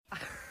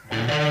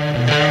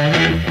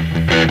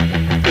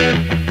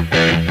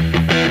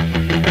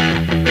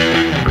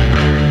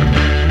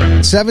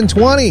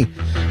720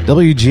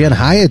 WGN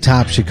high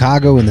atop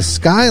Chicago in the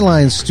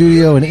Skyline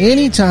studio. And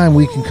anytime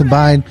we can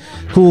combine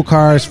cool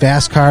cars,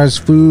 fast cars,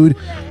 food,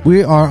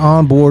 we are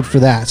on board for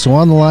that. So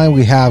on the line,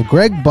 we have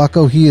Greg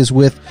Bucko. He is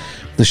with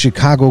the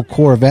Chicago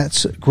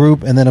Corvettes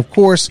group. And then, of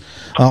course,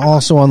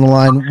 also on the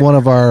line, one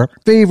of our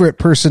favorite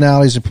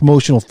personalities and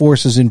promotional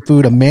forces in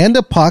food,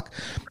 Amanda Puck,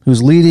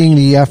 who's leading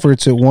the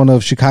efforts at one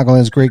of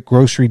Chicagoland's great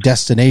grocery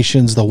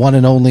destinations, the one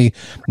and only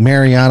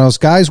Mariano's.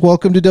 Guys,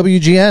 welcome to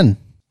WGN.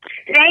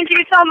 Thank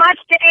you so much,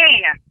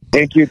 Dane.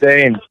 Thank you,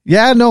 Dane.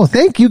 Yeah, no,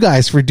 thank you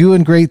guys for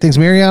doing great things.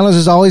 Mariano's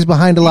is always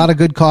behind a lot of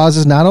good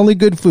causes, not only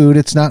good food,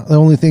 it's not the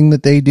only thing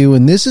that they do,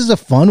 and this is a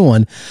fun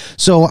one.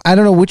 So I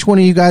don't know which one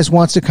of you guys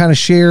wants to kind of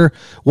share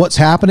what's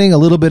happening, a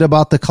little bit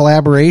about the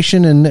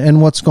collaboration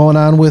and what's going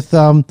on with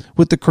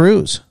the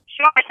cruise.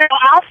 Sure. So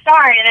I'll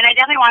start, and then I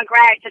definitely want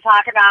Greg to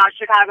talk about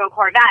Chicago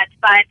Corvettes.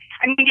 But,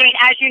 I mean, Dane,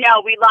 as you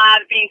know, we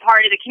love being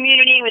part of the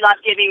community. We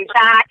love giving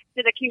back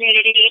to the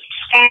community,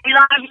 and we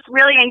love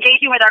really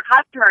engaging with our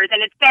customers.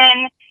 And it's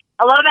been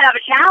a little bit of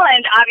a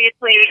challenge,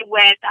 obviously,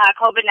 with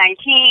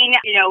COVID-19,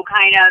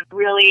 kind of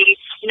really,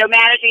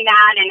 managing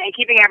that and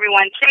keeping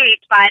everyone safe.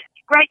 But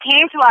Greg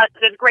came to us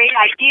with this great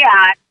idea,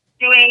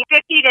 doing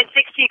 50 to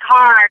 60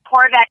 car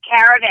Corvette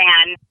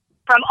caravan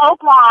from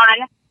Oak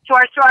Lawn to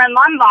our store in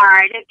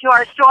Lombard to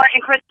our store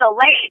in Crystal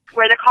Lake,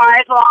 where the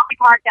cars will all be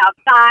parked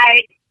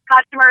outside.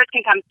 Customers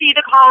can come see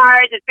the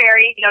cars. It's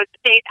very,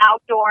 safe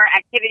outdoor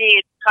activity.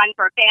 It's fun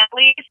for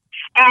families.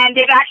 And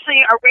they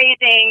actually are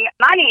raising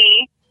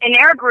money in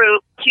their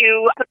group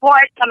to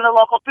support some of the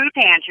local food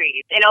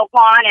pantries. In Oak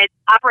Lawn, it's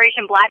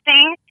Operation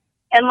Blessing.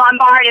 In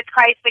Lombard, it's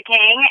Christ the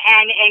King.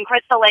 And in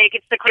Crystal Lake,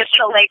 it's the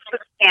Crystal Lake Food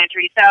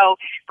Pantry. So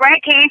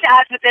Greg came to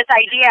us with this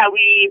idea.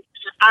 We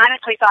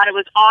honestly thought it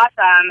was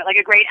awesome, like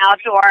a great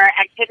outdoor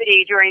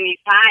activity during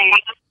these times.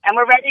 And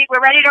we're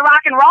ready to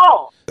rock and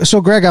roll.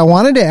 So, Greg, I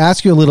wanted to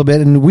ask you a little bit,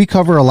 and we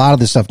cover a lot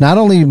of this stuff, not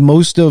only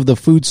most of the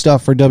food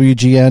stuff for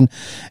WGN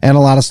and a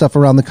lot of stuff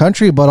around the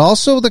country, but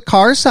also the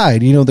car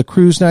side, the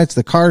cruise nights,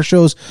 the car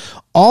shows,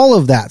 all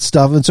of that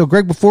stuff. And so,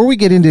 Greg, before we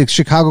get into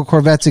Chicago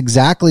Corvettes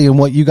exactly and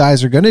what you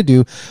guys are going to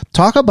do,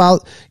 talk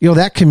about,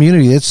 that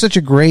community. It's such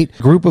a great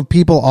group of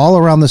people all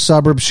around the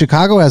suburbs.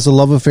 Chicago has a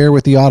love affair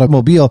with the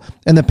automobile,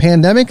 and the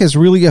pandemic has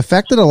really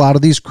affected a lot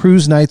of these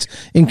cruise nights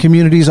in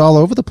communities all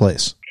over the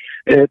place.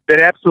 It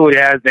absolutely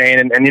has, Dane.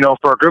 And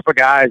for a group of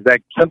guys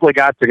that simply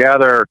got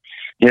together,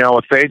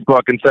 with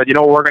Facebook and said,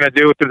 what we're going to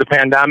do through the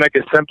pandemic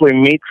is simply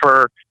meet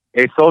for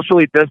a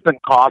socially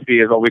distant coffee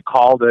is what we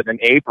called it in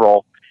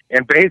April.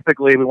 And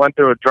basically we went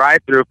through a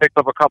drive-through, picked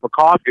up a cup of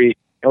coffee,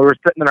 and we were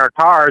sitting in our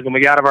cars, and we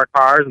got out of our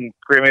cars and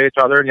scream at each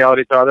other and yell at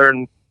each other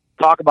and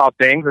talk about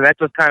things. And that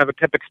just kind of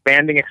kept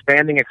expanding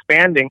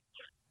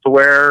to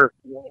where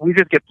we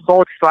just get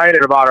so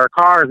excited about our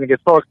cars and get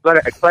so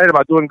excited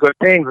about doing good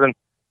things. And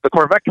the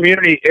Corvette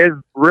community is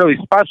really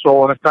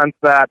special in a sense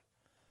that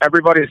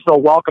everybody is so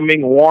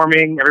welcoming,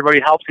 warming, everybody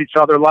helps each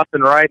other left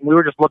and right. And we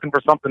were just looking for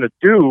something to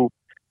do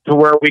to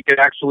where we could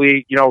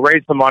actually,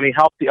 raise some money,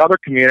 help the other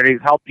communities,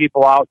 help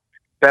people out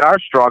that are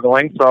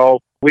struggling. So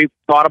we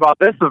thought about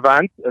this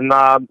event, and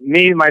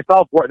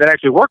myself, that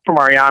actually worked for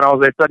Mariano,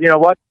 they said,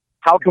 what,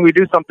 how can we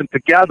do something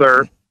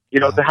together,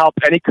 to help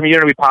any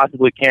community we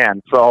possibly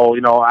can. So,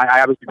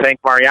 I obviously thank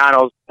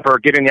Mariano's for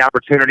giving the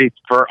opportunity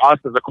for us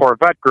as a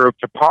Corvette group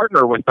to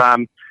partner with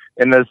them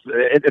in this.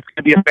 It's going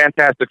to be a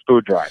fantastic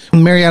food drive.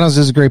 Mariano's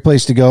is a great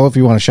place to go if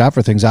you want to shop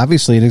for things,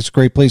 obviously, and it's a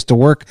great place to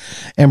work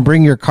and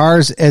bring your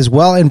cars as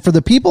well. And for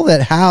the people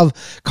that have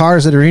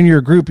cars that are in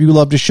your group, you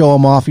love to show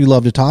them off, you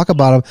love to talk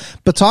about them,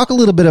 but talk a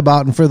little bit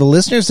about, and for the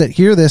listeners that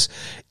hear this,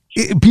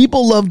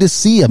 people love to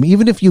see them.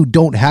 Even if you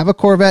don't have a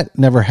Corvette,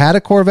 never had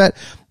a Corvette,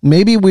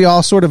 maybe we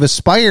all sort of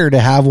aspire to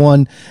have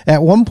one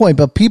at one point,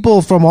 but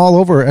people from all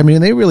over,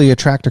 they really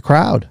attract a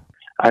crowd.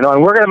 I know,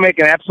 and we're going to make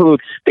an absolute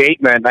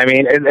statement.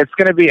 It's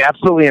going to be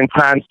absolutely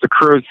intense to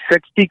cruise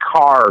 60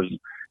 cars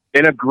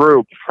in a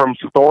group from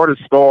store to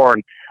store.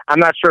 And I'm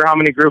not sure how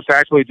many groups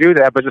actually do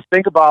that, but just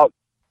think about,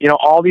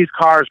 all these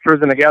cars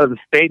cruising together, the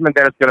statement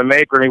that it's going to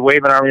make. We're going to be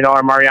waving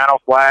our Mariano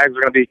flags.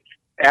 We're going to be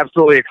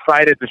absolutely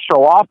excited to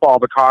show off all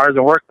the cars,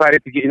 and we're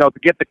excited to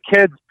get the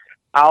kids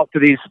out to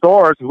these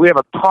stores. We have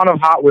a ton of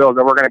Hot Wheels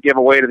that we're going to give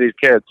away to these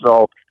kids.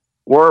 So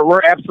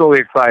we're absolutely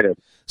excited.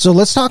 So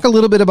let's talk a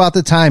little bit about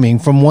the timing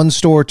from one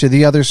store to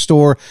the other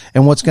store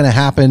and what's going to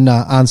happen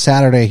on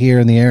Saturday here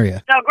in the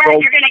area. So, Greg,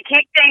 you're going to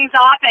kick things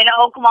off in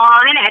Oak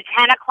Lawn at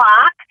 10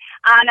 o'clock.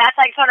 That's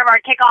like sort of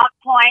our kickoff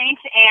point,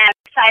 and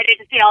excited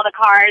to see all the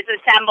cars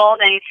assembled.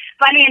 And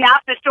funny enough,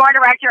 the store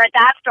director at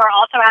that store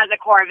also has a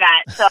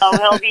Corvette, so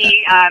he'll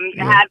be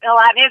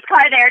he'll have his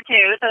car there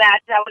too. So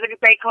that was a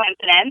great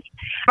coincidence.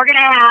 We're going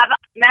to have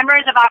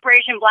members of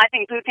Operation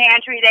Blessing Food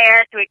Pantry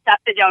there to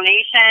accept the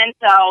donation.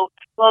 So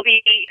we'll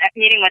be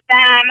meeting with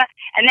them,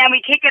 and then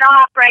we kick it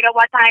off. Greg, at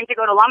what time to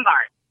go to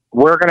Lombard?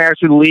 We're going to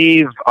actually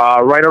leave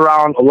right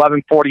around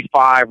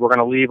 11:45. We're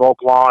going to leave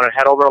Oak Lawn and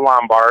head over to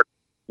Lombard,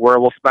 where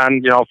we'll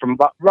spend, from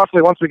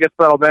roughly once we get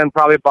settled in,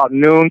 probably about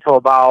noon till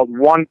about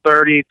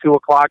 1:30, 2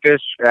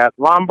 o'clock-ish at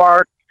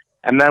Lombard.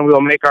 and then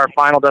we'll make our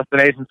final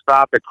destination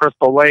stop at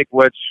Crystal Lake,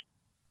 which,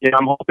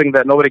 I'm hoping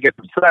that nobody gets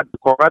upset. The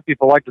Corvette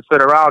people like to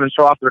sit around and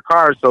show off their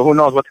cars, so who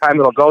knows what time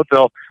it'll go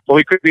till, but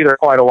we could be there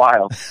quite a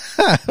while.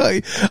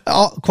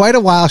 Quite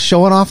a while,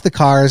 showing off the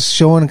cars,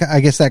 showing,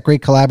 I guess, that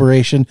great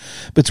collaboration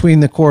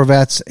between the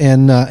Corvettes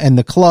and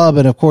the club,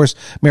 and of course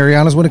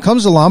Mariano's. When it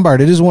comes to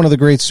Lombard, it is one of the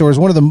great stores,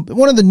 one of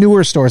the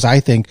newer stores, I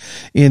think,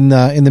 in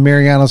the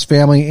Mariano's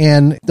family.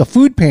 And the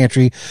food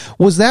pantry,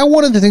 was that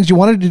one of the things you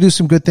wanted to do?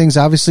 Some good things.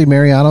 Obviously,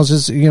 Mariano's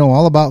is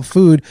all about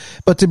food,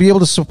 but to be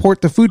able to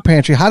support the food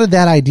pantry, how did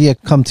that idea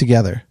come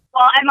together?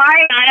 Well, at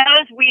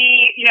Mariano's,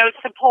 we,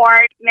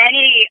 support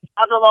many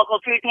of the local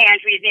food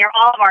pantries near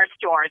all of our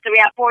stores. So we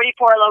have 44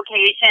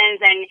 locations,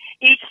 and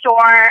each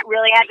store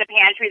really has a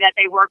pantry that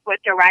they work with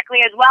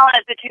directly, as well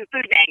as the two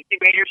food banks, the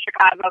Greater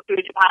Chicago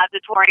Food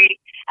Depository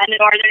and the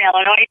Northern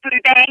Illinois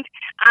Food Bank.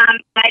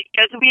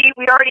 So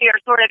we already are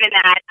sort of in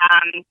that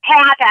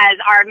path, as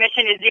our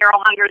mission is zero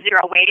hunger,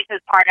 zero waste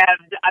as part of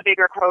a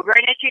bigger Kroger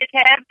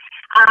initiative.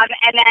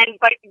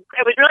 But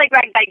it was really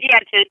Greg's idea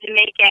to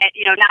make it,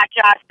 not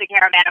just the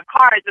caravan of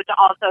cars, but to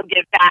also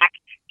give back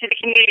to the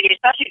community,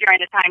 especially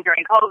during this time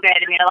during COVID.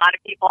 I mean, a lot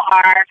of people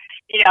are,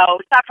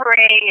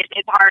 suffering.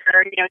 It's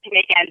harder, to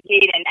make ends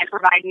meet and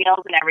provide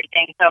meals and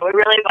everything. So it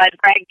really was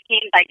Greg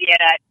Keene's idea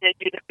to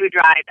do the food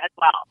drive as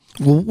well.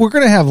 Well, we're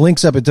going to have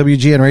links up at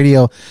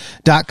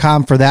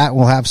WGNradio.com for that.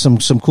 We'll have some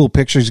cool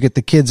pictures, get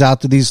the kids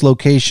out to these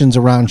locations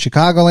around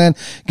Chicagoland,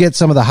 get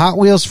some of the Hot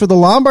Wheels for the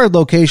Lombard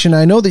location.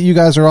 I know that you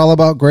guys are all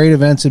about great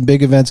events and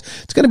big events.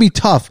 It's going to be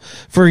tough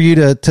for you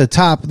to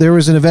top. There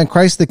was an event,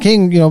 Christ the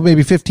King,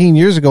 maybe 15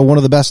 years ago, one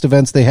of the best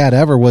events they had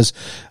ever was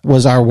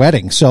our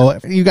wedding. So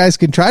you guys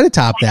can try to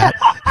top that.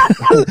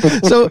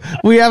 So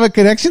we have a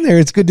connection there.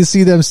 It's good to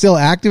see them still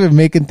active and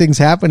making things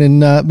happen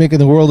and making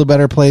the world a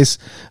better place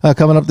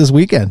coming up this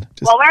weekend.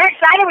 Well, we're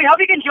excited. We hope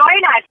you can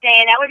join us,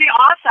 Dane. That would be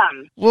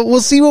awesome. Well,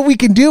 we'll see what we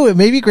can do. It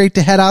may be great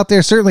to head out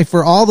there. Certainly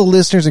for all the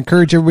listeners,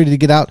 encourage everybody to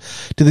get out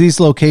to these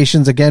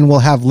locations. Again, we'll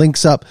have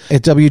links up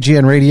at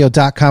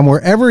WGNradio.com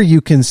wherever you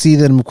can see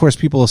them. Of course,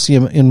 people will see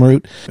them en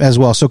route as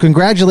well. So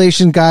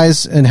congratulations,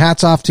 guys, and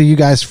hats off to you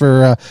guys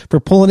for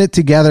pulling it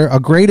together. A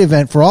great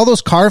event for all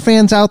those car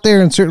fans out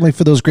there, and certainly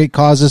for those great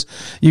causes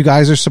you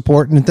guys are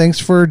supporting. And thanks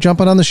for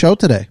jumping on the show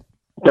today.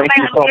 Thank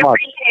you so much.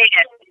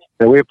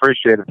 We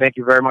appreciate it. Thank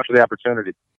you very much for the opportunity.